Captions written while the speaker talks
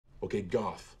Okay,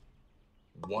 Goff.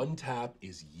 1 tap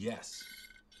is yes.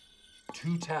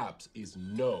 2 taps is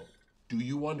no. Do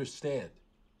you understand?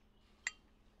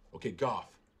 Okay, Goff.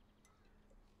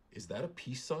 Is that a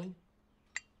peace sign?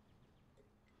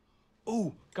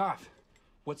 Ooh, Goff,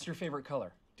 what's your favorite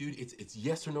color? Dude, it's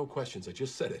yes or no questions. I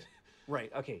just said it.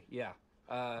 Right, okay, yeah.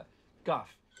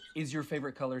 Goff, is your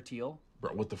favorite color teal?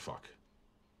 Bro, what the fuck?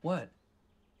 What?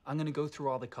 I'm gonna go through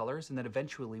all the colors and then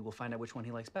eventually we'll find out which one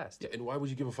he likes best. Yeah, and why would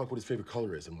you give a fuck what his favorite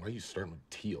color is? And why are you starting with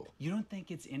teal? You don't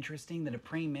think it's interesting that a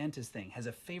praying mantis thing has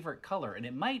a favorite color and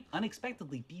it might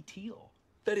unexpectedly be teal?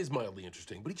 That is mildly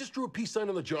interesting, but he just drew a peace sign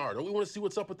on the jar. Don't we want to see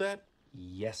what's up with that?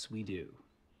 Yes, we do.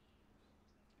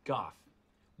 Goff,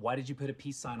 why did you put a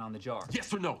peace sign on the jar?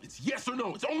 Yes or no? It's yes or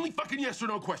no. It's only fucking yes or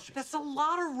no questions. That's a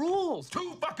lot of rules.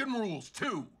 2 fucking rules.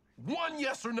 2. 1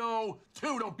 yes or no.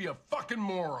 2, don't be a fucking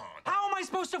moron. How am I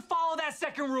supposed to follow that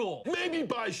second rule? Maybe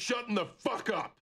by shutting the fuck up.